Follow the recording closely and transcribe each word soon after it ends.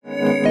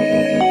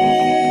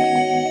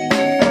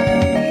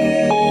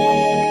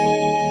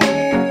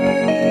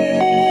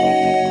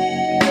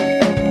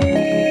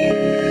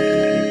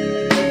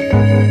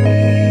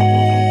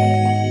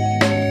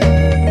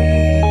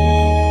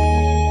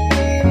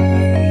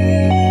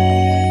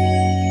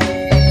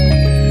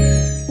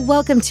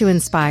Welcome to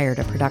Inspired,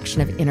 a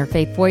production of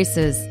Interfaith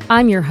Voices.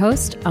 I'm your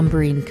host,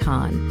 Umbreen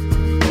Khan.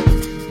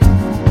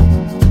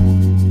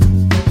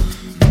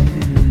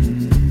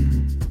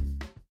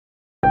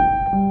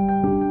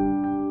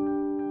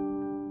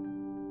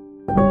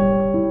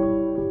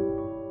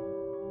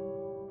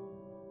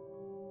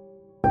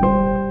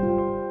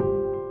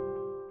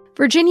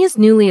 Virginia's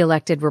newly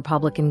elected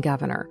Republican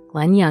governor,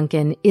 Glenn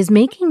Youngkin, is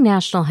making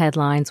national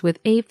headlines with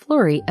a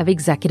flurry of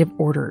executive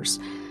orders.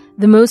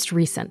 The most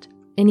recent,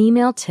 an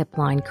email tip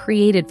line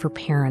created for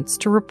parents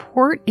to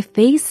report if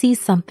they see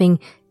something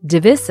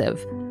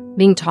divisive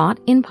being taught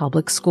in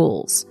public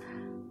schools.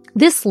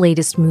 This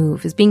latest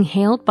move is being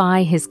hailed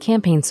by his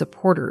campaign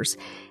supporters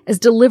as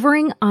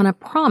delivering on a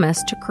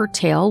promise to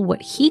curtail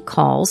what he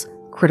calls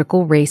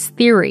critical race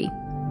theory.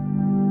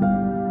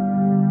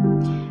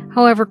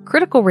 However,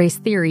 critical race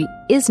theory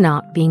is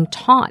not being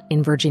taught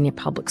in Virginia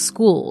public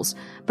schools,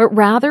 but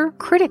rather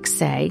critics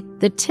say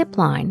the tip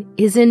line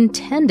is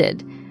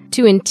intended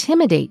to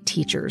intimidate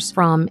teachers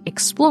from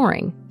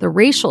exploring the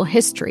racial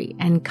history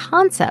and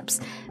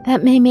concepts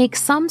that may make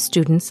some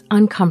students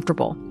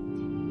uncomfortable.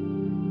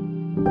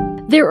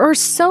 There are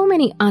so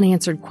many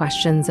unanswered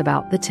questions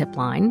about the tip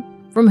line,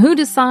 from who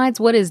decides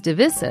what is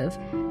divisive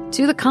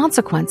to the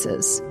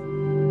consequences.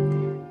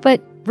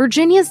 But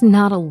Virginia's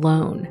not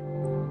alone.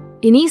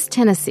 In East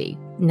Tennessee,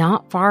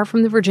 not far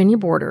from the Virginia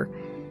border,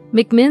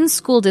 McMinn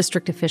School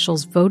District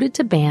officials voted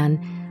to ban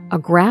a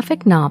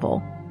graphic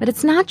novel, but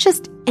it's not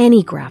just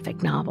any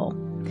graphic novel.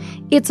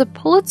 It's a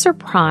Pulitzer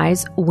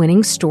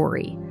Prize-winning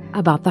story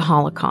about the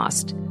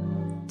Holocaust.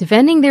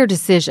 Defending their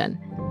decision,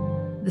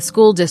 the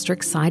school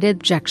district cited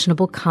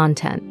objectionable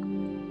content.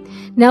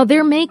 Now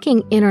they're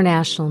making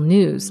international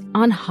news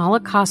on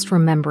Holocaust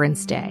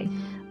Remembrance Day,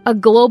 a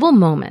global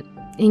moment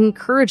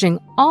encouraging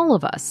all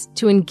of us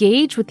to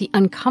engage with the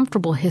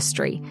uncomfortable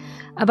history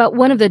about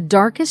one of the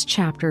darkest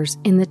chapters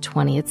in the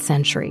 20th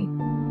century.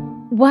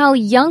 While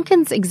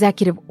Youngkin's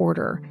executive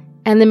order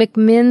and the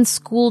McMinn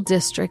School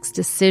District's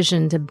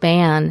decision to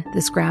ban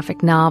this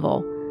graphic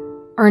novel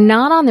are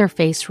not on their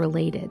face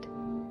related,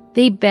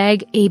 they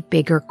beg a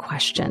bigger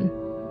question.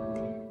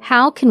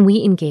 How can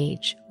we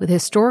engage with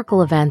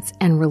historical events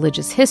and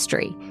religious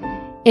history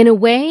in a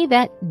way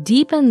that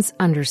deepens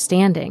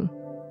understanding,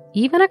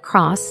 even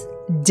across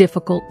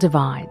difficult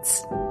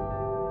divides?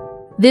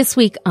 This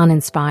week on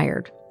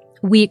Inspired,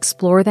 we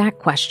explore that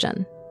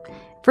question.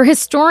 For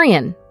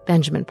historian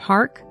Benjamin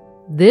Park,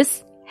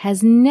 this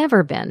has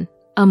never been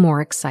a more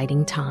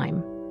exciting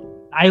time.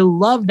 I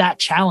love that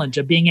challenge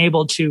of being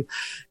able to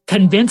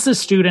convince the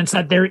students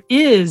that there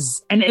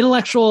is an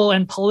intellectual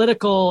and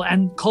political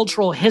and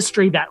cultural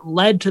history that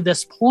led to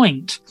this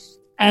point,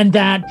 and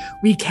that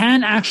we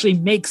can actually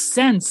make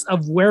sense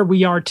of where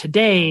we are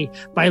today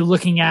by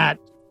looking at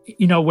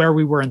where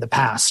we were in the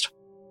past.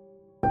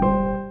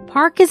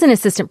 Park is an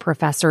assistant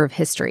professor of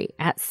history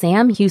at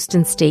Sam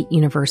Houston State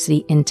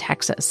University in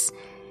Texas.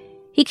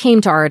 He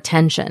came to our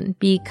attention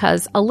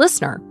because a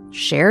listener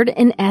shared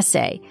an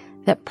essay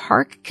that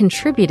Park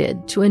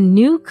contributed to a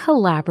new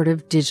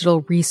collaborative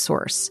digital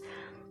resource,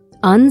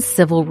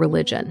 Uncivil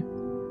Religion.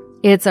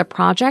 It's a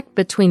project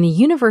between the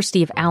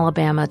University of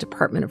Alabama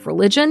Department of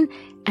Religion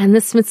and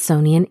the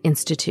Smithsonian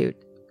Institute.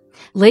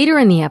 Later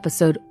in the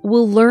episode,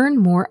 we'll learn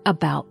more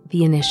about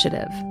the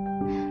initiative.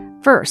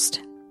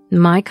 First,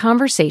 my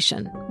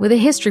conversation with a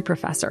history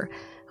professor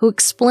who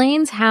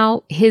explains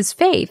how his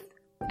faith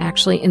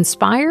actually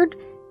inspired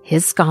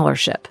his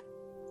scholarship.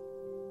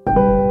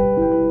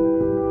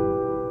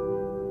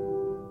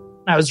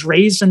 I was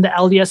raised in the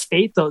LDS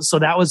faith, so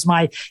that was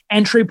my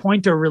entry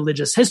point to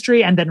religious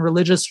history, and then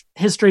religious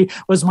history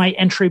was my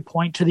entry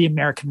point to the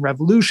American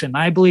Revolution.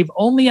 I believe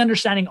only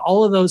understanding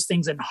all of those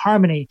things in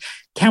harmony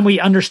can we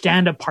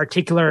understand a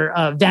particular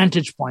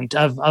vantage point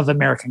of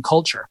American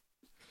culture.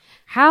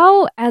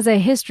 How, as a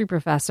history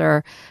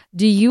professor,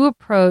 do you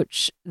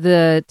approach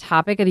the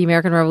topic of the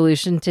American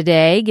Revolution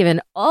today,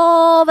 given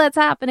all that's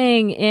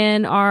happening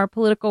in our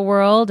political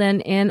world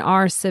and in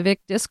our civic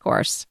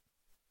discourse?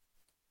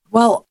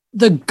 Well,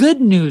 the good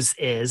news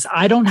is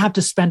I don't have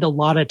to spend a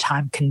lot of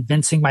time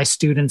convincing my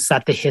students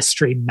that the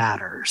history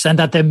matters and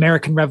that the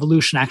American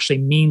Revolution actually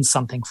means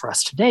something for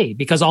us today,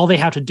 because all they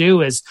have to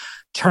do is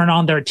turn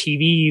on their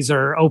TVs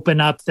or open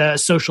up the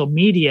social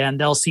media and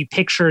they'll see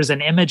pictures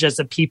and images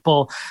of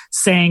people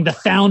saying the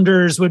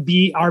founders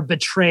are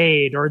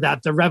betrayed, or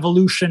that the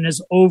revolution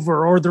is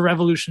over, or the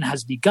revolution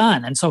has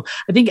begun. And so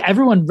I think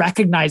everyone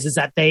recognizes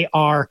that they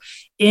are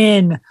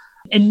in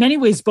many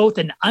ways, both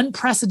an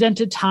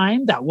unprecedented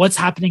time, that what's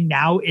happening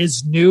now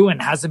is new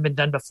and hasn't been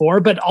done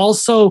before, but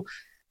also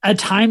a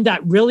time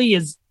that really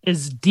is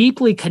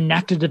deeply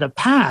connected to the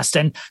past.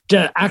 And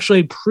to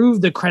actually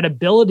prove the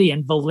credibility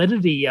and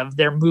validity of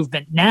their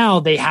movement now,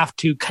 they have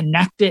to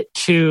connect it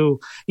to,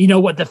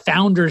 what the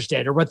founders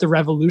did or what the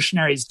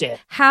revolutionaries did.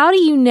 How do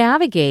you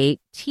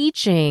navigate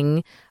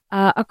teaching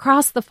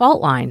across the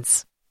fault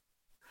lines?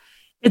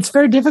 It's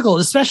very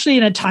difficult, especially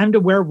in a time to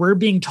where we're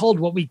being told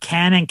what we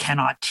can and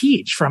cannot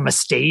teach from a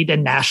state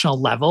and national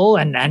level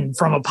and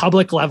from a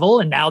public level.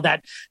 And now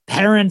that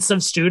parents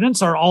of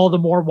students are all the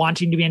more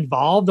wanting to be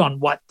involved on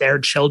what their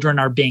children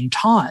are being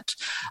taught.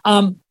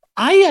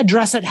 I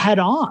address it head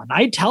on.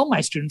 I tell my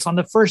students on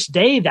the first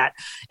day that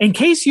in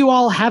case you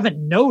all haven't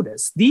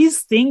noticed,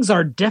 these things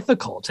are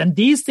difficult and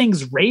these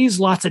things raise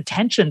lots of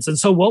tensions. And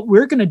so what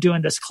we're going to do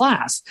in this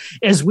class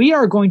is we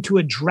are going to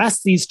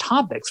address these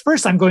topics.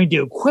 First, I'm going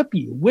to equip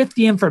you with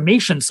the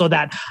information so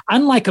that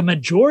unlike a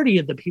majority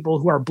of the people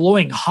who are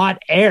blowing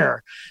hot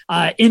air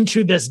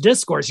into this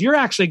discourse, you're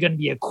actually going to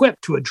be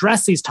equipped to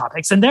address these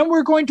topics. And then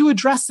we're going to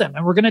address them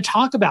and we're going to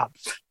talk about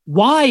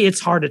why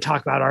it's hard to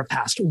talk about our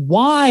past,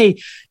 why,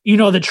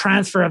 the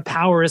transfer of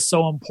power is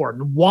so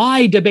important,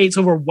 why debates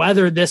over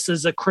whether this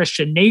is a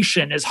Christian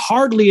nation is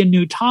hardly a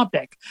new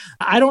topic.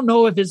 I don't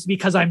know if it's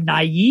because I'm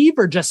naive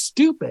or just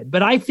stupid,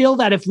 but I feel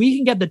that if we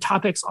can get the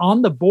topics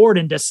on the board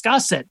and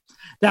discuss it,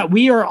 that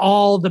we are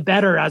all the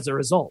better as a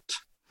result.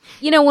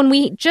 When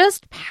we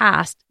just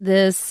passed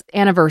this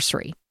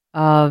anniversary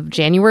of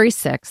January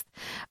 6th,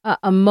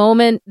 a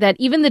moment that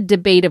even the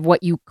debate of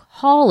what you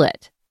call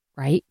it,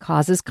 right,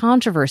 causes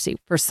controversy.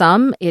 For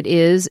some, it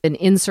is an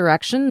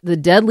insurrection, the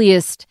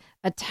deadliest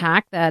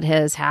attack that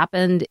has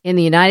happened in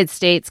the United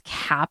States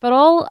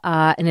Capitol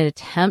in an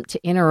attempt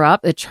to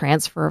interrupt the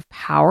transfer of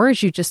power,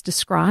 as you just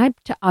described.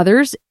 To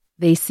others,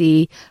 they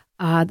see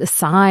the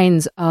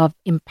signs of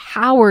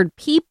empowered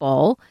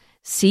people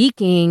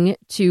seeking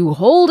to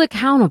hold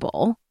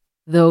accountable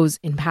those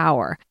in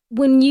power.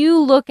 When you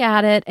look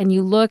at it and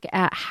you look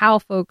at how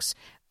folks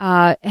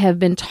have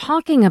been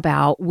talking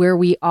about where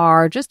we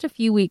are just a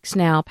few weeks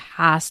now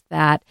past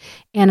that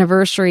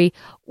anniversary,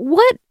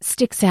 what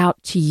sticks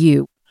out to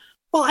you?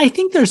 Well, I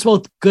think there's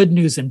both good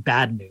news and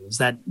bad news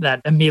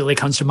that immediately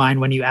comes to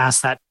mind when you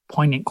ask that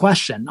poignant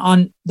question.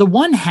 On the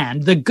one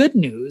hand, the good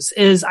news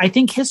is I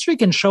think history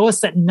can show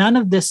us that none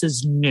of this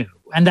is new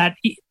and that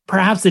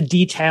perhaps the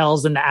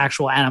details and the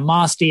actual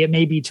animosity, it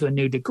may be to a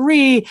new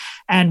degree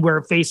and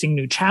we're facing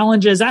new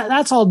challenges.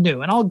 That's all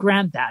new, and I'll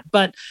grant that.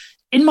 But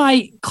in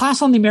my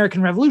class on the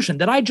American Revolution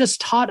that I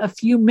just taught a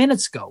few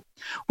minutes ago,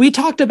 we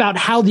talked about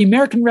how the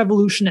American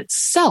Revolution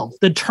itself,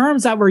 the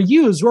terms that were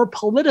used, were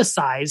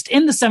politicized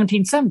in the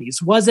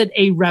 1770s. Was it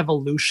a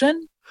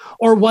revolution?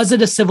 Or was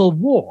it a civil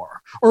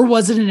war? Or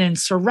was it an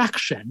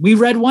insurrection? We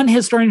read one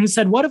historian who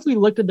said, what if we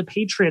looked at the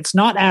Patriots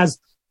not as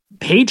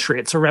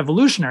patriots or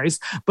revolutionaries,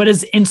 but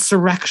as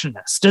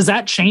insurrectionists? Does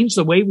that change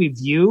the way we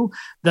view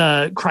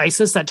the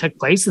crisis that took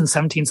place in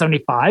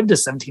 1775 to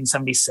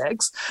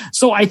 1776?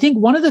 So I think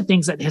one of the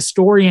things that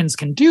historians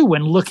can do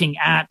when looking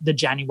at the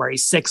January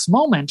 6th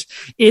moment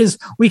is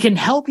we can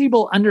help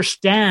people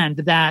understand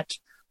that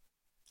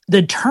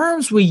the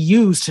terms we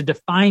use to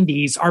define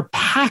these are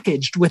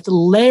packaged with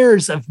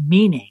layers of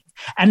meaning.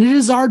 And it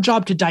is our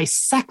job to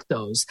dissect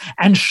those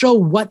and show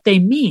what they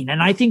mean.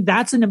 And I think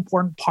that's an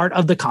important part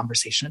of the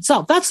conversation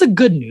itself. That's the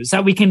good news,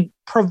 that we can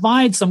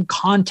provide some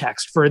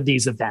context for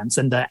these events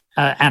and the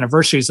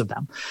anniversaries of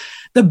them.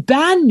 The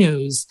bad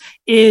news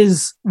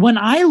is when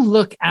I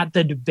look at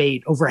the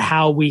debate over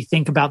how we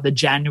think about the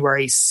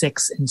January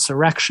 6th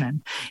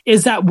insurrection,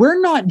 is that we're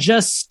not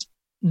just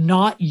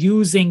not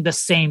using the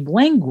same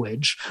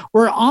language,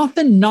 we're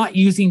often not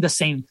using the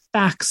same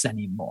facts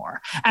anymore.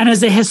 And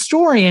as a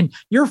historian,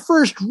 your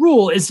first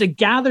rule is to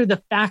gather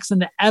the facts and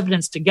the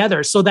evidence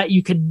together so that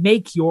you can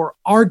make your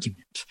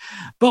argument.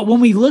 But when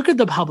we look at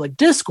the public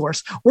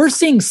discourse, we're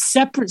seeing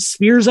separate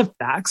spheres of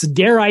facts,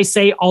 dare I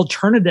say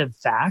alternative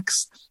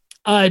facts,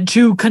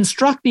 to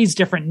construct these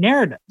different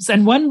narratives.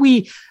 And when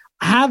we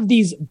have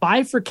these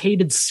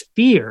bifurcated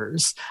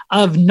spheres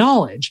of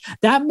knowledge,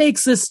 that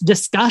makes this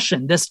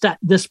discussion,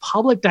 this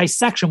public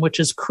dissection,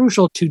 which is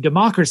crucial to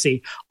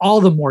democracy,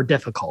 all the more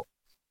difficult.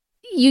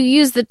 You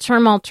use the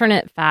term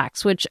alternate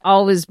facts, which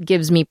always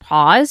gives me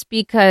pause,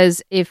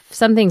 because if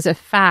something's a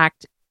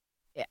fact,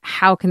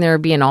 how can there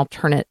be an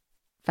alternate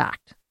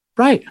fact?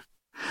 Right.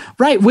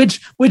 Right, which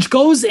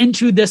goes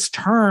into this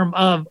term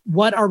of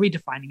what are we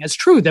defining as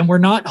truth? And we're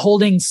not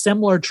holding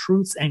similar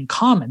truths in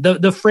common.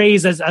 The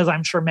phrase, as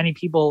I'm sure many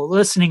people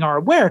listening are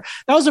aware,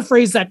 that was a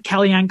phrase that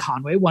Kellyanne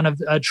Conway, one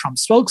of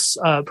Trump's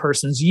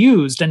spokespersons,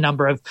 used a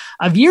number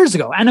of years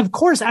ago. And of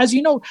course, as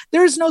you know,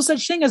 there is no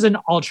such thing as an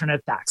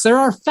alternate facts. There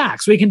are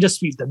facts. We can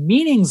dispute the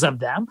meanings of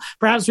them.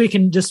 Perhaps we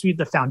can dispute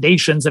the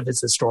foundations of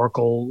its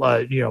historical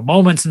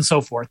moments and so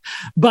forth.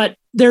 But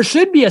there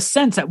should be a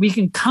sense that we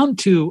can come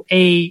to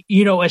a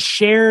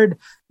shared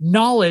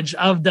knowledge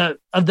of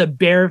the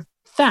bare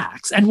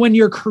facts. And when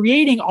you're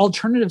creating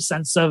alternative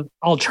sense of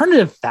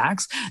alternative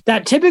facts,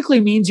 that typically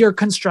means you're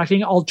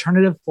constructing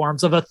alternative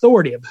forms of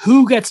authority of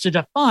who gets to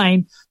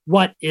define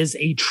what is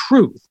a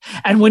truth.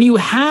 And when you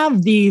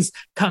have these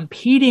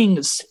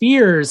competing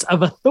spheres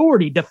of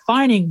authority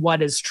defining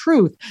what is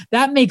truth,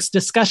 that makes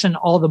discussion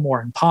all the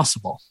more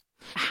impossible.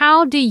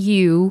 How do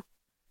you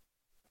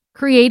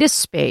create a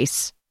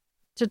space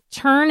to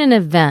turn an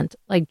event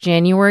like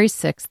January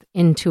 6th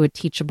into a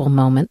teachable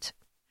moment?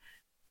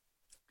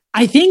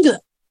 I think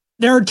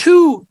There are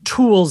two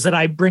tools that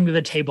I bring to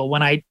the table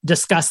when I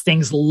discuss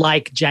things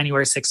like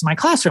January 6th in my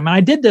classroom. And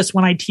I did this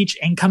when I teach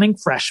incoming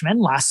freshmen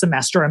last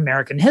semester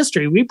American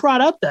history. We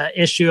brought up the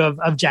issue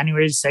of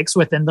January 6th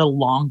within the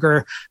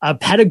longer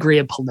pedigree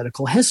of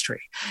political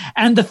history.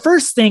 And the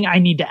first thing I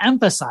need to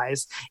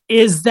emphasize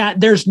is that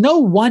there's no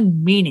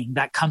one meaning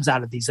that comes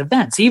out of these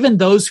events. Even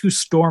those who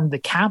stormed the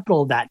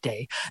Capitol that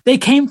day, they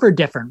came for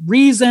different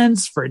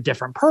reasons, for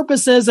different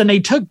purposes, and they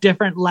took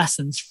different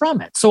lessons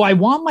from it. So I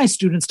want my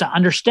students to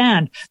understand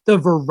the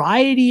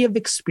variety of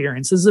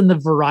experiences and the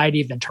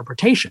variety of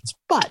interpretations.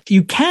 But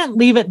you can't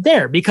leave it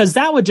there because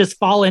that would just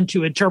fall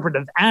into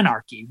interpretive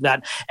anarchy,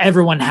 that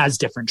everyone has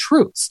different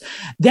truths.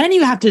 Then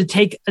you have to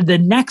take the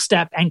next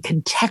step and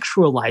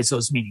contextualize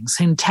those meanings.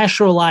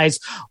 Contextualize,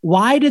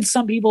 why did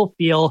some people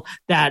feel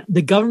that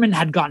the government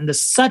had gotten to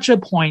such a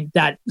point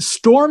that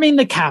storming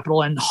the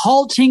Capitol and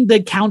halting the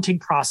counting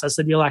process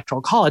of the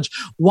Electoral College,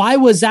 why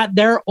was that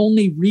their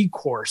only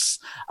recourse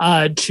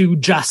to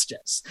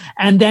justice?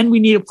 And then we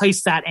need to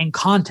place that in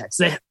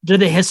context. To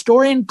the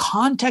historian,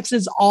 context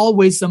is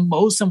always the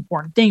most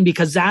important thing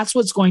because that's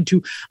what's going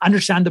to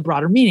understand the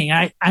broader meaning.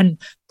 And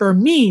for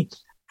me,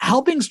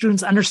 helping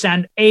students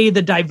understand A,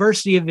 the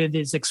diversity of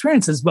these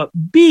experiences, but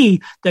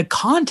B, the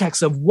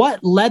context of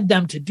what led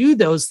them to do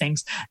those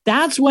things.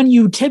 That's when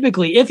you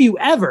typically, if you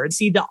ever,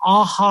 see the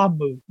aha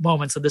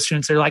moments of the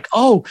students. They're like,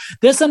 oh,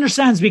 this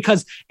understands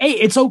because A,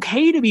 it's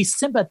okay to be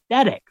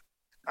sympathetic,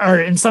 or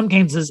in some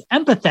cases,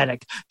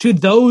 empathetic to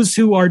those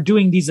who are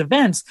doing these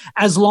events,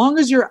 as long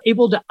as you're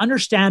able to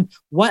understand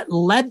what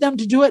led them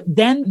to do it,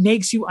 then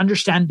makes you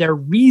understand their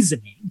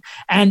reasoning.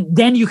 And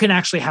then you can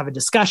actually have a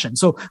discussion.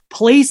 So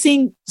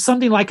placing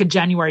something like a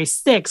January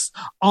 6th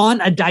on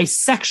a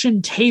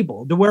dissection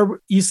table to where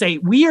you say,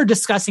 we are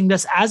discussing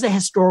this as a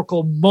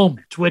historical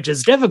moment, which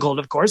is difficult,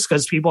 of course,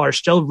 because people are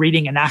still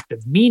reading an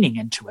active meaning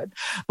into it.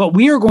 But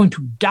we are going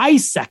to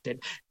dissect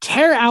it,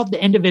 tear out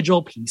the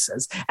individual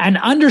pieces, and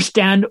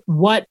understand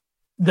what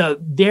the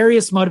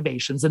various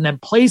motivations and then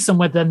place them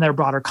within their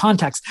broader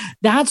context.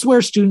 That's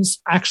where students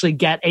actually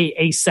get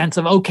a sense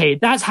of, okay,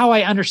 that's how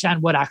I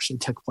understand what actually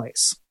took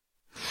place.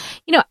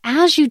 You know,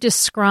 as you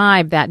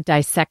describe that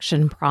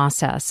dissection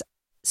process,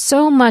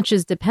 so much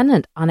is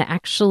dependent on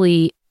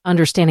actually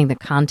understanding the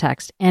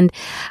context. And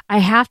I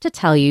have to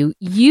tell you,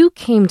 you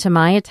came to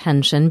my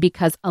attention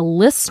because a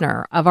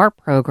listener of our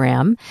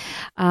program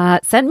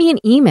sent me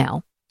an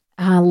email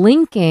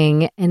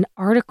linking an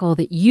article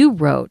that you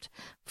wrote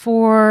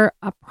for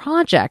a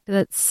project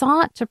that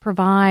sought to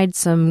provide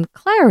some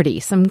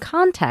clarity, some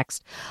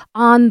context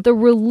on the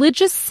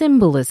religious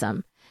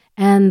symbolism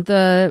and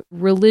the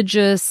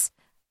religious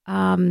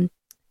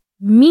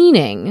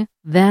meaning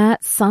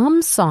that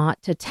some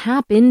sought to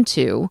tap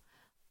into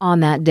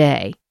on that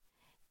day.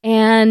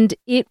 And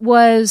it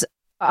was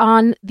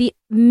on the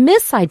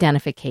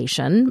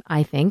misidentification,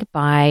 I think,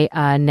 by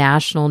a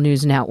national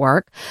news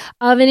network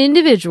of an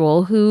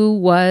individual who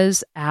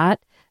was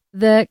at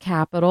the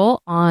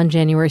Capitol on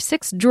January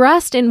 6th,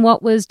 dressed in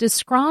what was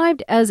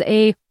described as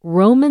a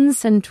Roman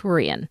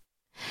centurion.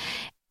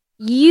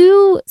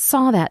 You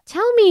saw that.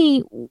 Tell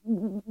me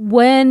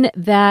when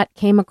that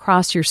came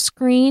across your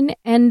screen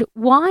and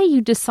why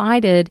you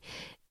decided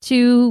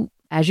to,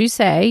 as you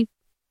say,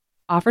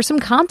 offer some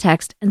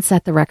context and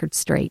set the record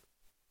straight.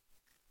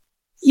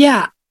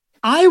 Yeah,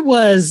 I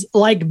was,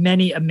 like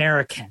many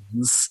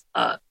Americans,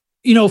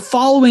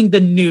 following the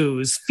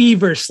news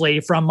feverishly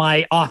from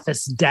my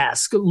office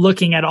desk,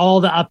 looking at all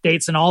the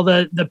updates and all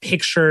the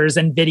pictures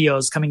and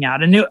videos coming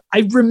out. And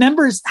I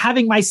remember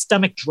having my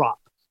stomach drop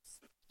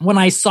when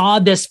I saw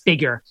this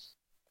figure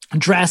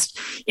dressed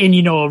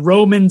in, a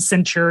Roman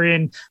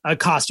centurion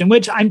costume,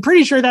 which I'm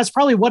pretty sure that's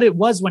probably what it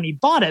was when he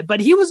bought it. But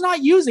he was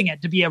not using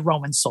it to be a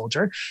Roman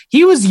soldier.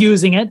 He was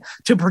using it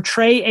to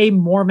portray a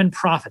Mormon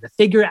prophet, a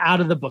figure out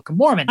of the Book of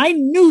Mormon. I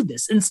knew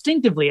this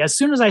instinctively as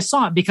soon as I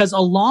saw it, because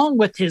along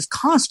with his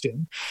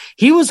costume,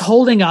 he was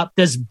holding up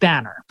this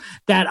banner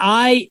that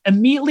I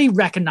immediately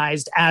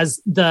recognized as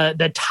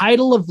the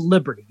title of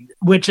Liberty,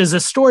 which is a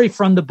story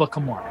from the Book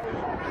of Mormon.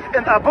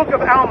 In the Book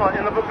of Alma,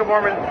 in the Book of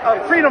Mormon,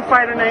 a freedom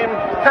fighter named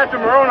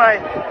Patrick Moroni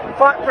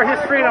fought for his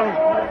freedom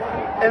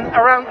in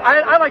around,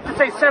 I like to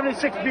say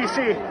 76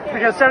 BC,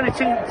 because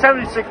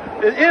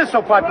 1776 is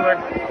so popular.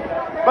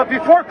 But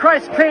before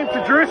Christ came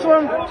to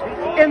Jerusalem,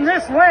 in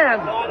this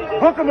land,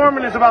 Book of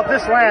Mormon is about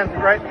this land,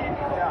 right?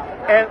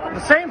 And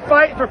the same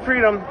fight for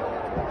freedom,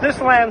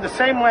 this land, the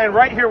same land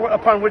right here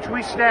upon which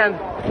we stand,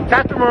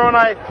 Patrick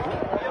Moroni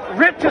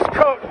ripped his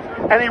coat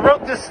and he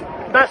wrote this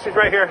message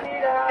right here.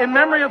 In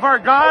memory of our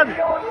God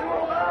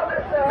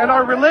and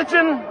our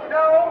religion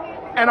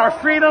and our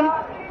freedom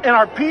and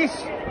our peace,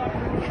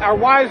 our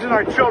wives and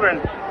our children.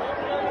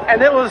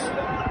 And it was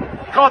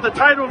called the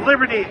title of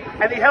Liberty.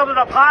 And he held it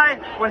up high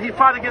when he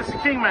fought against the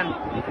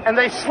kingmen. And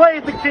they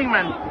slayed the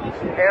kingmen.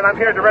 And I'm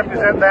here to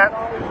represent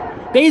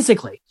that.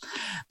 Basically,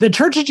 the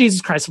Church of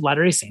Jesus Christ of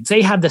Latter-day Saints,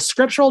 they have the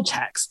scriptural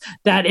text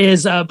that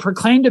is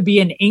proclaimed to be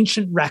an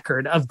ancient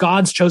record of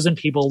God's chosen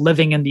people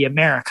living in the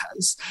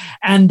Americas.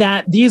 And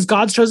that these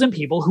God's chosen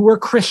people who were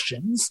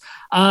Christians,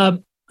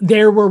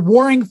 there were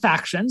warring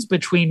factions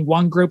between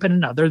one group and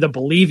another, the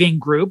believing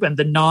group and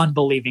the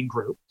non-believing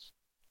group.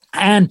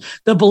 And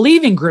the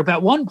believing group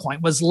at one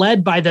point was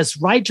led by this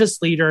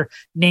righteous leader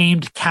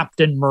named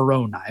Captain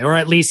Moroni, or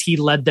at least he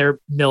led their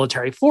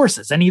military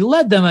forces. And he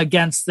led them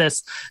against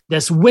this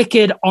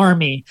wicked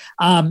army.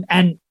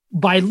 And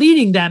by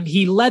leading them,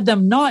 he led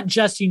them not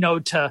just,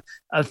 to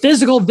a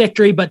physical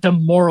victory, but to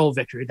moral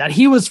victory, that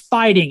he was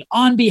fighting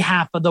on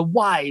behalf of the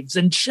wives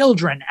and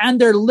children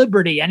and their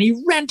liberty. And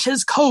he rent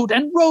his coat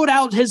and wrote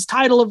out his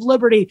title of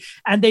liberty,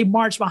 and they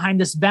marched behind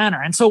this banner.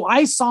 And so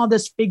I saw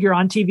this figure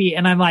on TV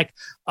and I'm like,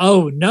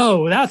 oh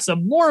no, that's a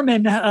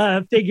Mormon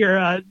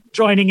figure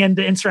joining in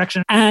the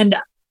insurrection. And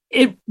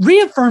it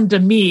reaffirmed to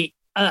me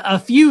a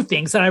few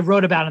things that I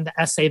wrote about in the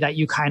essay that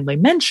you kindly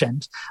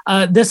mentioned.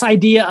 This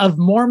idea of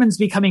Mormons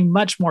becoming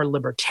much more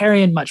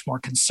libertarian, much more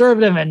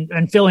conservative,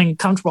 and feeling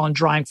comfortable in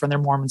drawing from their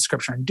Mormon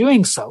scripture and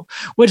doing so,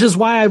 which is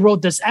why I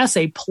wrote this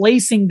essay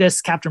placing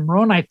this Captain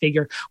Moroni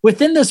figure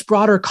within this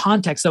broader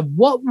context of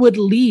what would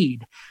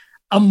lead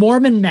a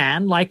Mormon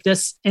man like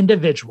this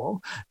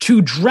individual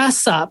to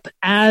dress up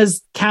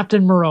as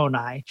Captain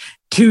Moroni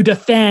to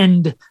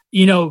defend,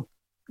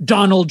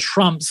 Donald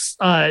Trump's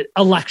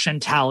election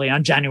tally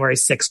on January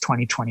 6,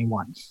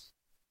 2021.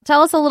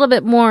 Tell us a little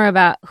bit more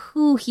about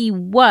who he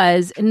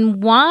was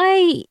and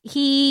why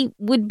he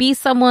would be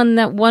someone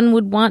that one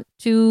would want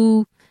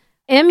to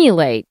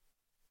emulate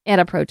at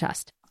a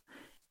protest.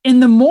 In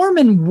the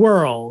Mormon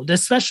world,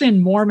 especially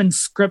in Mormon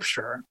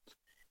scripture,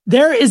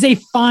 there is a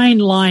fine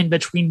line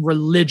between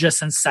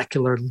religious and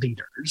secular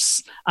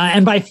leaders.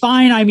 And by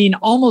fine, I mean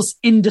almost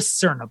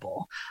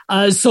indiscernible.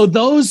 So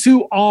those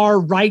who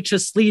are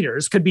righteous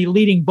leaders could be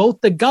leading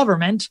both the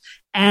government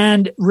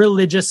and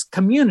religious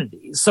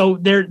communities. So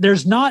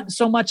there's not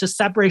so much a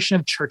separation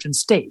of church and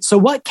state. So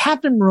what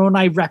Captain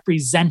Moroni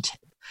represented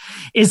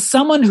is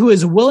someone who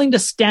is willing to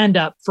stand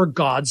up for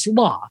God's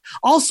law.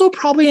 Also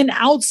probably an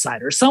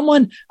outsider,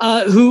 someone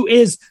who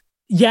is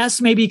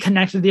yes, maybe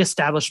connected to the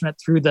establishment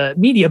through the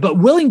media, but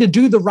willing to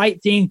do the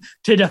right thing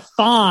to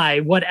defy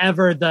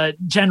whatever the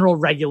general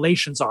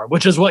regulations are,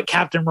 which is what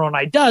Captain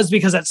Moroni does,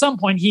 because at some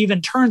point he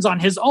even turns on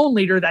his own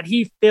leader that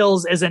he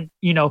feels isn't,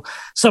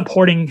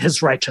 supporting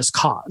his righteous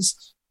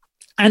cause.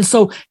 And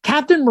so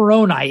Captain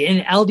Moroni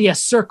in LDS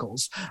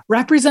circles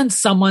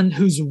represents someone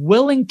who's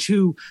willing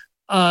to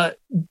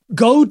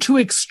go to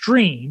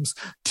extremes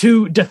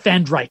to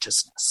defend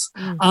righteousness,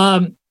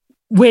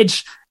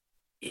 which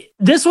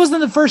this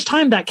wasn't the first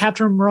time that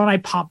Captain Moroni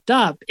popped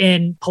up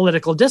in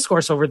political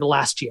discourse over the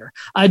last year.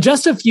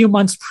 Just a few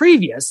months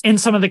previous, in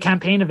some of the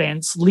campaign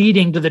events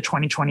leading to the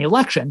 2020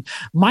 election,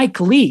 Mike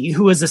Lee,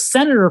 who is a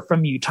senator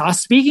from Utah,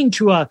 speaking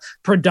to a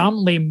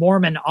predominantly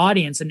Mormon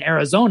audience in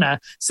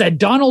Arizona, said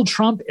Donald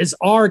Trump is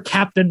our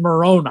Captain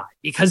Moroni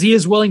because he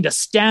is willing to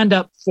stand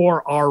up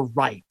for our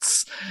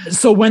rights.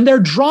 So when they're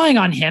drawing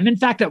on him, in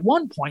fact, at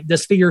one point,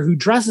 this figure who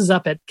dresses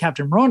up at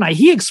Captain Moroni,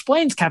 he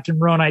explains Captain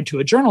Moroni to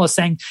a journalist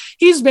saying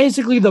he's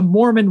basically the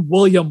Mormon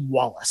William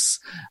Wallace,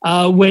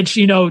 which,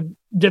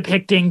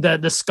 depicting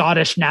the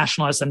Scottish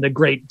nationalist and the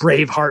great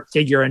Braveheart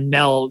figure in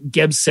Mel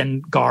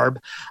Gibson garb,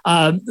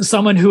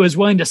 someone who is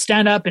willing to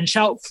stand up and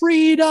shout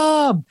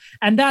freedom.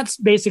 And that's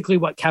basically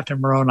what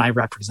Captain Moroni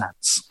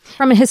represents.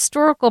 From a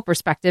historical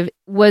perspective,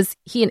 was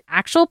he an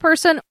actual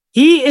person?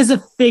 He is a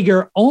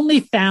figure only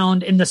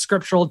found in the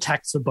scriptural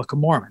text of the Book of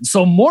Mormon.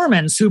 So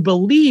Mormons who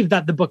believe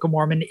that the Book of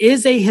Mormon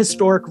is a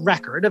historic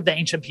record of the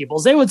ancient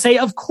peoples, they would say,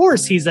 of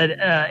course, he's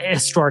a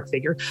historic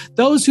figure.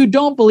 Those who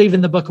don't believe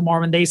in the Book of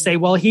Mormon, they say,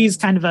 well, he's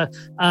kind of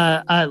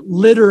a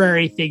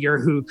literary figure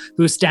who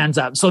stands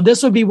up. So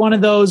this would be one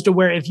of those to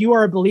where if you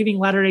are a believing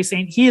Latter-day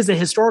Saint, he is a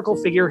historical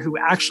figure who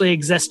actually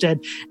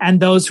existed. And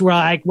those who are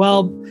like,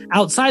 well,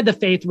 outside the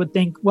faith would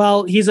think,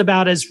 well, he's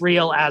about as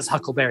real as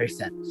Huckleberry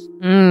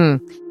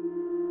Finn.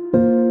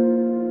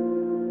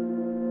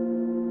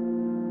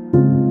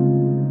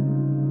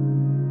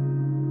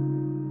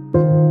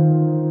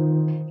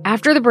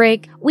 After the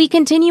break, we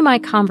continue my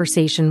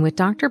conversation with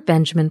Dr.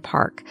 Benjamin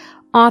Park,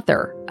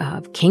 author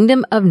of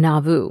Kingdom of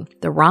Nauvoo,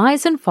 The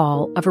Rise and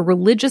Fall of a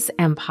Religious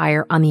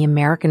Empire on the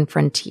American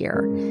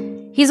Frontier.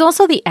 He's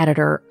also the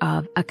editor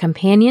of A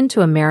Companion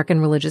to American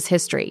Religious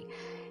History.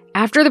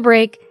 After the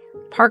break,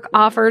 Park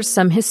offers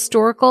some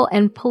historical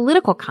and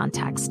political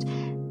context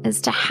as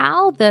to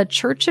how the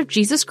Church of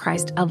Jesus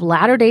Christ of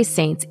Latter-day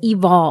Saints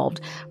evolved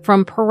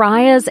from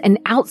pariahs and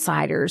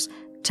outsiders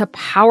to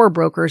power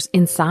brokers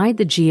inside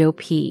the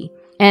GOP,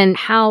 and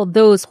how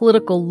those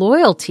political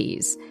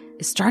loyalties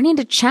is starting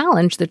to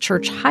challenge the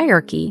church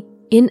hierarchy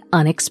in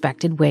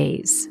unexpected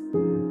ways.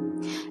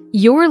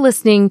 You're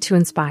listening to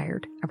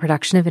Inspired, a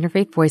production of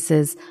Interfaith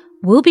Voices.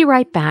 We'll be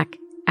right back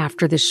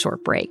after this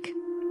short break.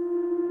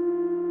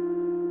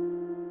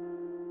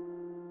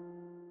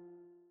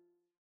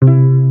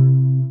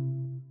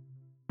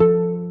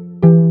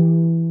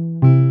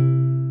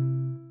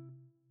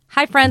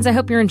 Hi, friends. I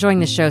hope you're enjoying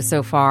the show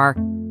so far.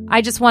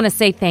 I just want to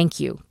say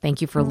thank you.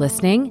 Thank you for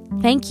listening.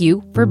 Thank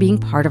you for being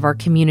part of our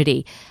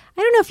community.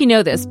 I don't know if you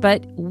know this,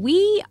 but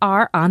we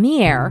are on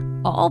the air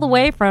all the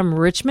way from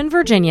Richmond,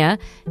 Virginia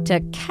to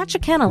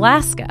Ketchikan,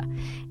 Alaska,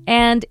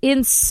 and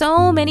in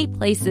so many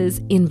places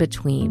in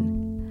between.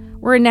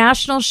 We're a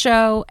national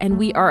show, and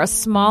we are a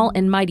small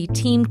and mighty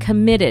team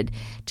committed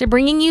to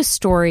bringing you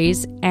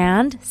stories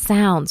and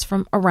sounds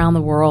from around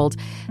the world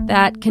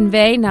that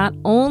convey not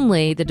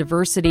only the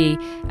diversity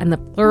and the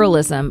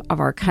pluralism of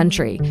our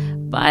country,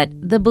 but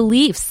the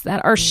beliefs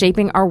that are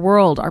shaping our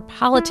world, our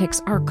politics,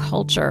 our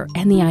culture,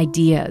 and the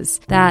ideas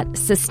that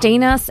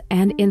sustain us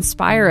and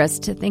inspire us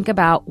to think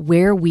about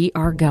where we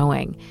are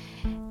going.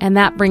 And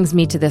that brings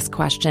me to this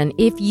question.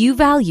 If you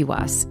value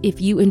us,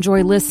 if you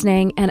enjoy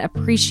listening and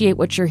appreciate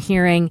what you're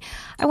hearing,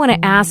 I want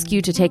to ask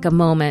you to take a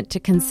moment to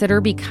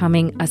consider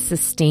becoming a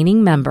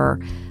sustaining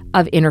member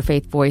of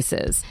Interfaith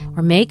Voices,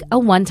 or make a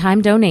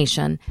one-time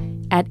donation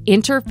at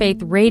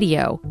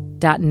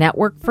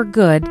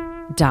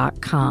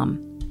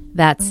interfaithradio.networkforgood.com.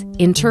 That's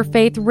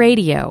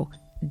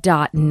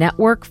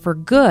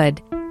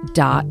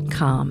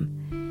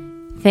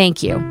interfaithradio.networkforgood.com.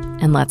 Thank you,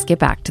 and let's get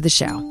back to the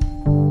show.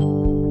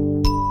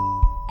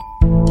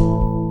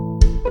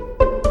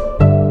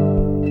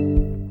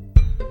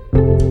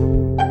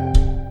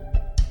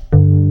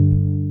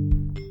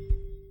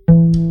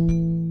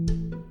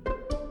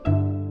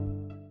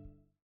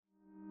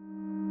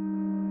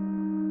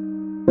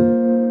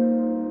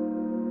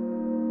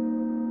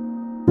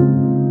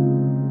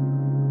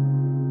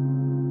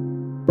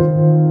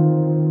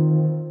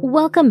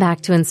 Welcome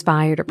back to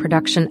Inspired, a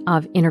production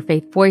of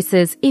Interfaith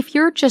Voices. If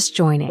you're just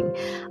joining,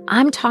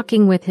 I'm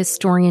talking with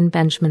historian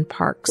Benjamin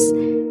Parks.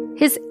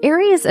 His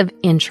areas of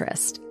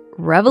interest: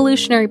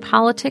 revolutionary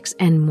politics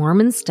and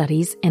Mormon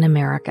studies in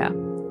America.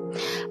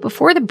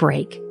 Before the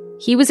break,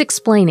 he was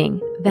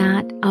explaining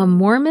that a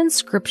Mormon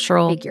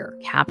scriptural figure,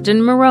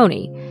 Captain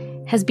Moroni,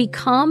 has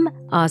become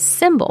a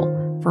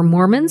symbol for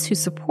Mormons who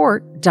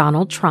support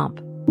Donald Trump.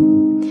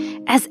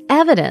 As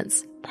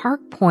evidence,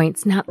 Park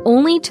points not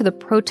only to the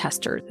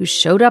protesters who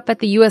showed up at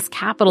the U.S.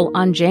 Capitol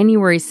on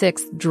January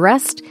 6th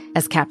dressed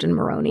as Captain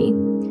Moroni,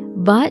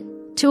 but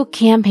to a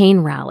campaign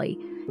rally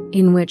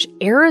in which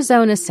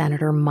Arizona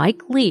Senator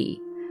Mike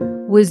Lee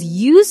was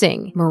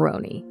using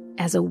Moroni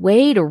as a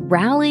way to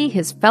rally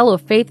his fellow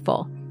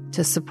faithful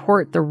to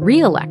support the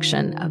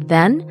re-election of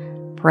then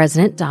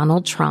President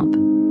Donald Trump.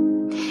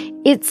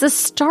 It's a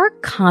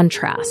stark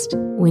contrast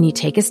when you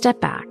take a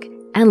step back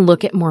and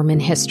look at Mormon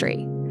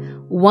history.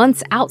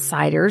 Once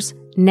outsiders,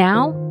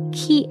 now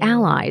key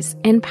allies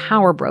and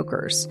power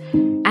brokers.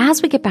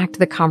 As we get back to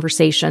the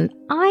conversation,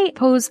 I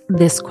pose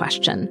this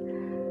question.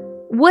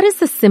 What is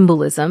the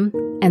symbolism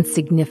and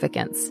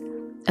significance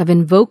of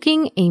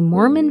invoking a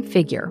Mormon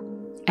figure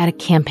at a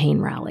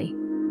campaign rally?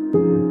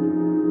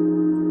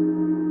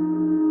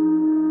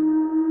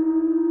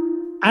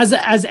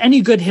 As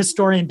any good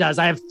historian does,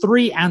 I have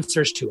three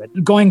answers to it,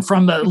 going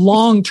from the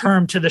long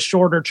term to the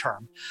shorter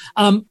term.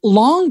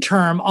 Long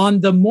term,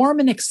 on the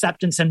Mormon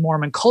acceptance and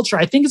Mormon culture,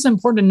 I think it's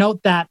important to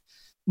note that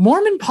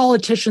Mormon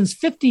politicians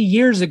 50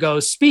 years ago,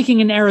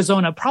 speaking in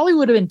Arizona, probably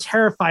would have been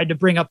terrified to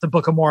bring up the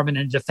Book of Mormon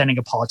in defending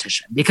a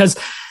politician, because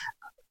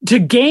to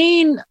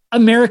gain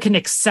American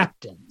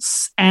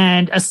acceptance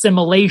and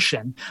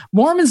assimilation,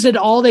 Mormons did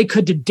all they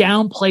could to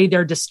downplay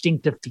their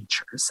distinctive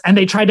features, and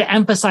they tried to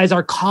emphasize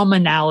our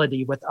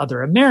commonality with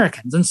other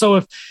Americans. And so,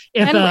 if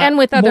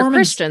with other Mormons,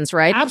 Christians,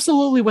 right?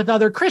 Absolutely, with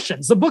other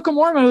Christians. The Book of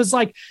Mormon was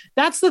like,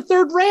 that's the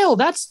third rail.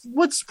 That's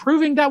what's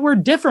proving that we're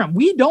different.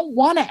 We don't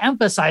want to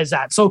emphasize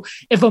that. So,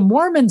 if a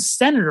Mormon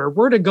senator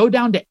were to go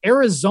down to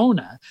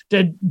Arizona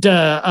to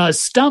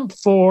stump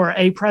for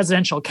a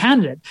presidential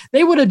candidate,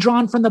 they would have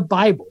drawn from the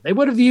Bible. They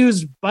would have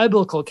used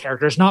biblical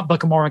characters, not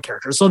Book of Mormon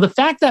characters. So the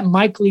fact that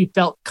Mike Lee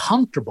felt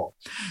comfortable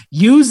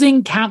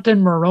using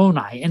Captain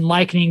Moroni in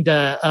likening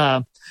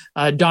to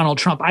Donald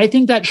Trump, I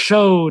think that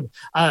showed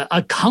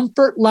a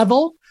comfort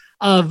level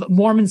of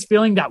Mormons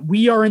feeling that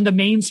we are in the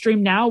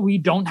mainstream now. We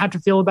don't have to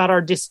feel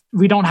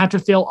we don't have to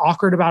feel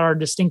awkward about our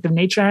distinctive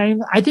nature.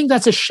 I think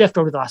that's a shift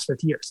over the last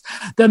 50 years.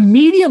 The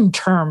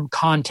medium-term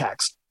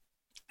context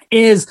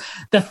is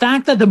the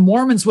fact that the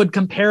Mormons would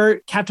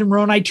compare Captain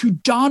Moroni to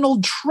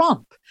Donald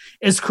Trump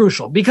is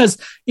crucial, because,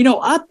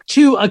 up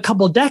to a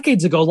couple of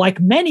decades ago, like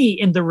many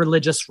in the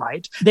religious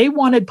right, they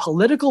wanted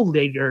political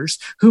leaders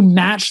who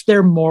matched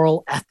their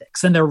moral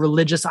ethics and their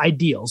religious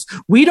ideals.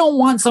 We don't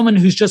want someone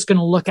who's just going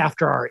to look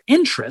after our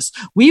interests.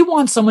 We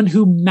want someone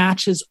who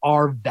matches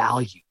our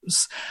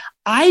values.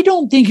 I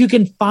don't think you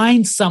can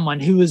find someone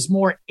who is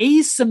more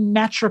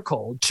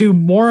asymmetrical to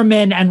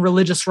Mormon and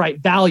religious right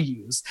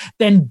values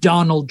than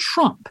Donald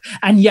Trump.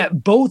 And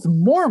yet both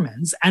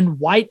Mormons and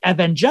white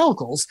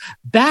evangelicals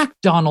back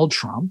Donald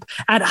Trump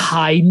at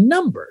high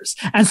numbers.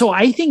 And so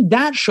I think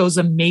that shows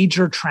a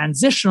major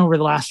transition over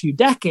the last few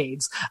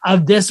decades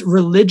of this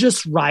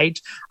religious right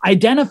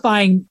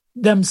identifying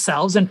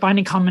themselves and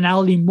finding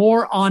commonality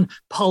more on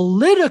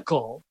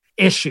political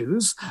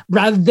issues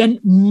rather than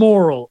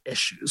moral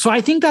issues. So I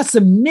think that's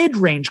the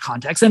mid-range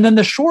context. And then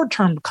the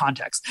short-term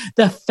context,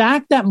 the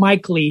fact that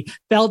Mike Lee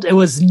felt it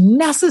was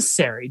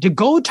necessary to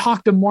go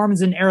talk to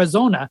Mormons in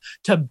Arizona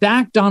to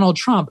back Donald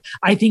Trump,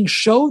 I think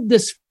showed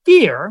this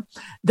fear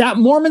that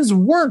Mormons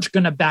weren't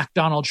going to back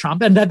Donald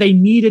Trump and that they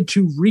needed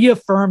to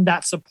reaffirm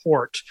that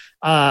support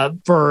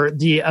for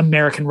the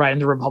American right and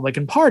the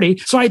Republican Party.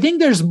 So I think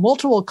there's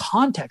multiple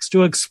contexts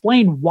to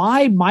explain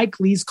why Mike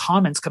Lee's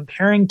comments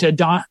comparing to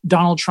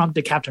Donald Trump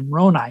to Captain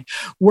Moroni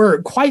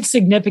were quite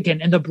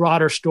significant in the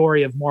broader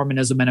story of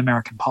Mormonism in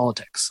American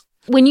politics.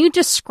 When you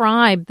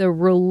describe the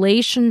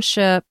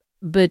relationship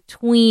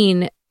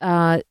between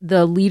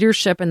the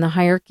leadership and the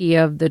hierarchy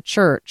of the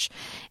church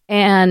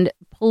and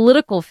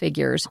political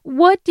figures,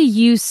 what do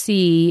you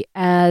see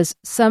as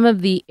some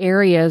of the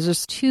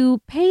areas to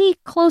pay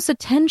close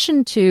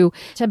attention to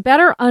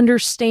better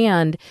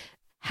understand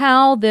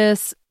how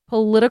this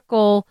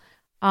political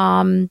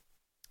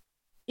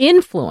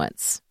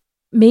influence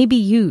may be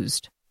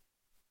used?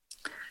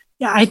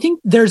 Yeah, I think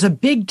there's a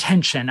big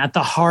tension at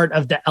the heart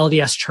of the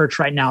LDS Church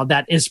right now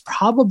that is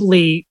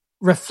probably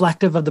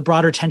reflective of the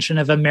broader tension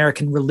of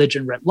American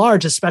religion writ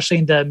large, especially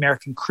in the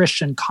American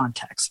Christian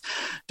context,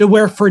 to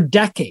where for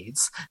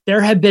decades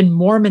there have been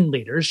Mormon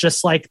leaders,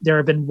 just like there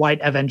have been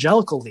white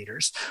evangelical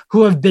leaders,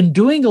 who have been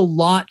doing a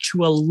lot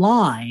to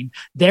align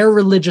their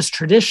religious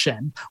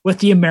tradition with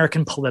the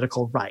American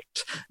political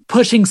right,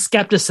 pushing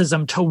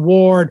skepticism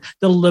toward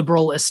the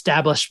liberal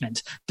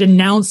establishment,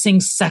 denouncing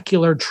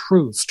secular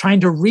truths, trying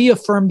to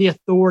reaffirm the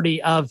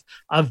authority of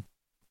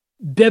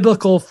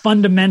biblical,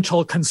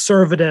 fundamental,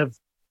 conservative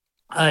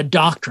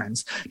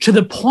doctrines, to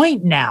the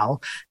point now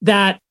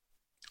that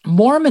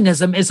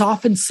Mormonism is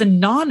often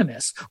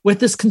synonymous with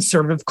this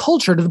conservative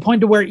culture, to the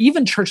point to where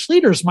even church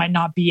leaders might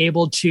not be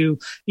able to,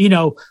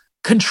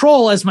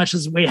 control as much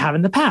as we have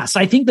in the past.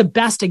 I think the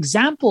best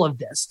example of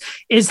this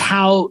is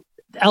how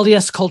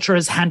LDS culture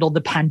has handled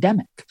the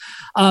pandemic.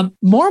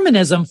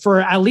 Mormonism,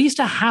 for at least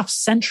a half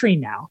century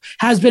now,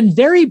 has been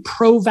very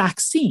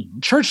pro-vaccine.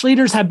 Church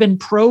leaders have been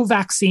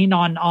pro-vaccine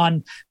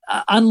on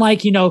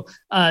unlike,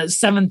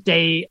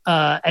 Seventh-day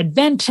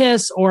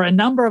Adventists or a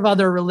number of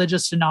other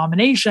religious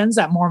denominations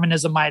that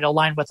Mormonism might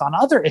align with on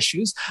other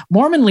issues.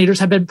 Mormon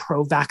leaders have been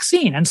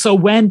pro-vaccine. And so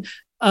when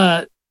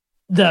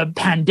the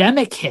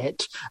pandemic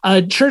hit,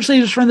 church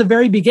leaders from the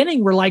very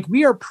beginning were like,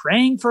 we are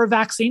praying for a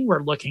vaccine.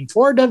 We're looking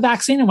forward to a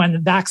vaccine. And when the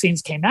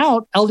vaccines came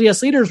out,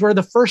 LDS leaders were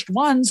the first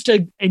ones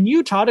in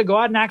Utah to go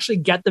out and actually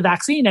get the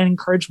vaccine and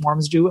encourage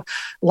Mormons to do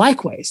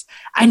likewise.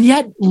 And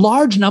yet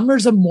large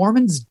numbers of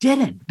Mormons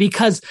didn't,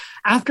 because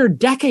after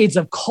decades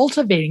of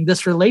cultivating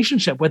this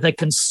relationship with a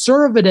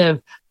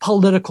conservative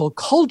political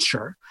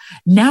culture,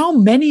 now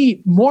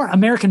many more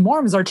American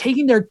Mormons are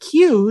taking their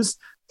cues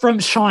from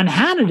Sean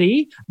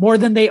Hannity more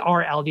than they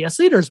are LDS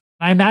leaders.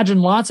 I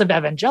imagine lots of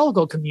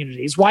evangelical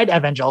communities, white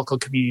evangelical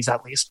communities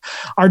at least,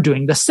 are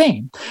doing the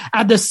same.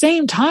 At the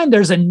same time,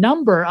 there's a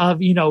number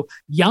of,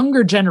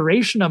 younger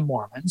generation of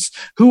Mormons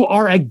who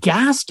are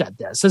aghast at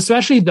this,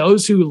 especially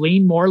those who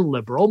lean more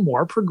liberal,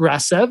 more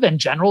progressive, and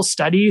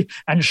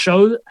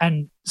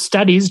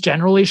studies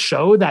generally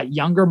show that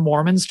younger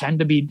Mormons tend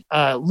to be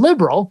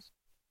liberal,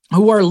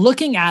 who are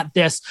looking at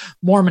this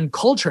Mormon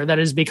culture that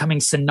is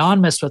becoming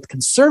synonymous with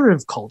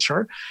conservative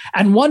culture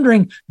and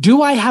wondering,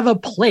 do I have a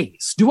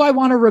place? Do I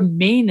want to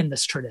remain in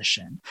this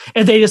tradition?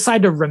 If they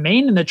decide to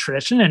remain in the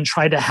tradition and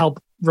try to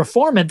help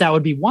reform it, that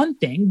would be one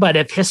thing. But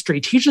if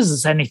history teaches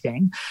us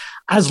anything,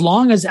 as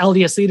long as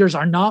LDS leaders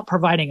are not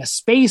providing a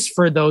space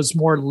for those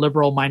more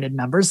liberal-minded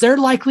members, they're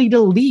likely to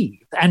leave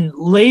and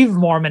leave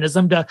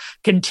Mormonism to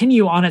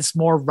continue on its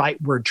more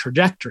rightward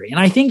trajectory. And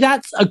I think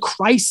that's a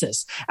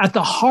crisis at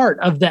the heart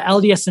of the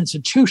LDS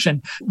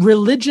institution.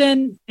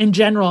 Religion in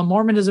general, and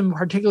Mormonism in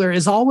particular,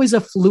 is always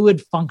a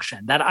fluid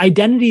function, that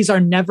identities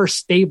are never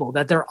stable,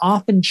 that they're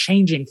often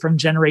changing from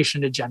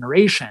generation to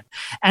generation.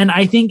 And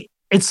I think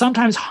it's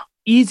sometimes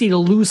easy to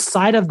lose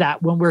sight of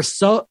that when we're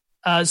so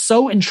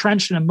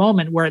entrenched in a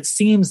moment where it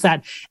seems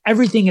that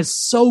everything is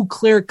so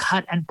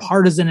clear-cut and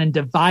partisan and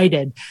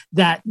divided,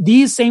 that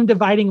these same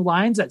dividing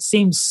lines that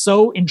seem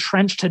so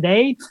entrenched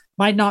today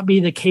might not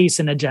be the case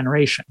in a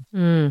generation.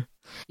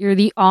 You're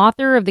the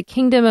author of The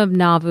Kingdom of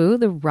Nauvoo,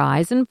 The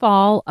Rise and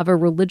Fall of a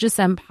Religious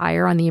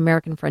Empire on the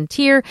American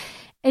Frontier,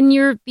 and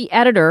you're the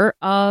editor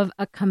of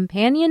A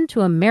Companion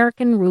to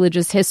American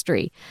Religious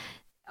History.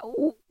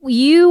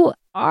 You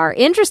are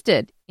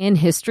interested in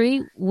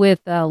history with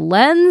a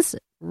lens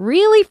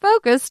really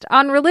focused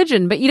on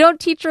religion, but you don't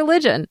teach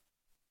religion.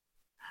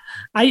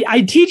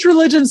 I teach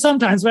religion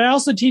sometimes, but I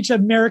also teach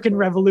American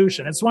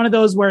Revolution. It's one of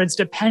those where it's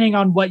depending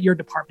on what your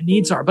department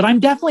needs are. But I'm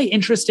definitely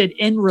interested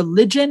in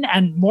religion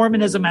and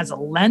Mormonism as a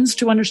lens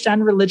to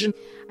understand religion.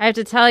 I have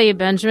to tell you,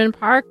 Benjamin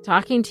Park,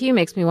 talking to you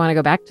makes me want to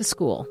go back to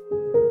school.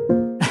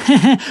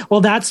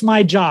 Well, that's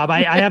my job.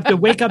 I have to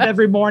wake up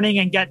every morning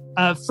and get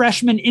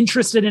freshmen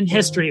interested in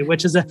history,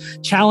 which is a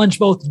challenge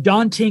both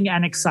daunting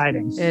and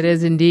exciting. It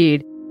is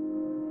indeed.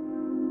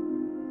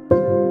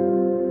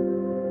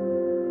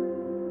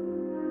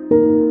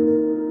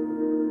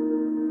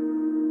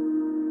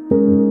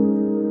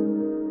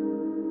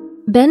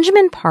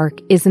 Benjamin Park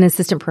is an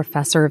assistant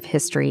professor of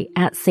history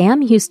at Sam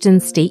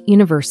Houston State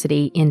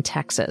University in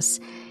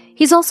Texas.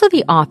 He's also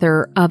the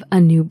author of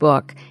a new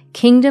book,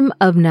 Kingdom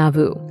of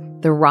Nauvoo: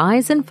 The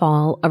Rise and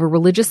Fall of a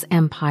Religious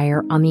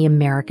Empire on the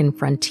American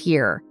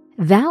Frontier.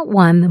 That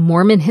won the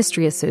Mormon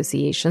History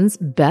Association's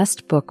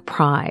Best Book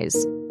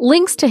Prize.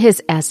 Links to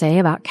his essay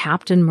about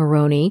Captain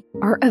Moroni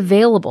are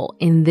available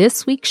in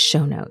this week's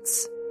show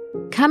notes.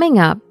 Coming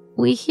up,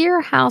 we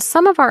hear how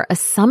some of our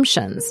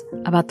assumptions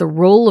about the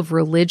role of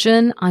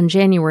religion on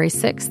January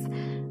 6th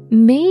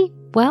may,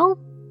 well,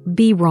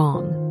 be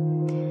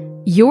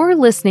wrong. You're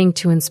listening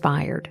to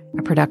Inspired,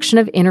 a production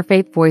of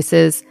Interfaith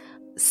Voices.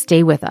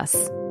 Stay with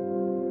us.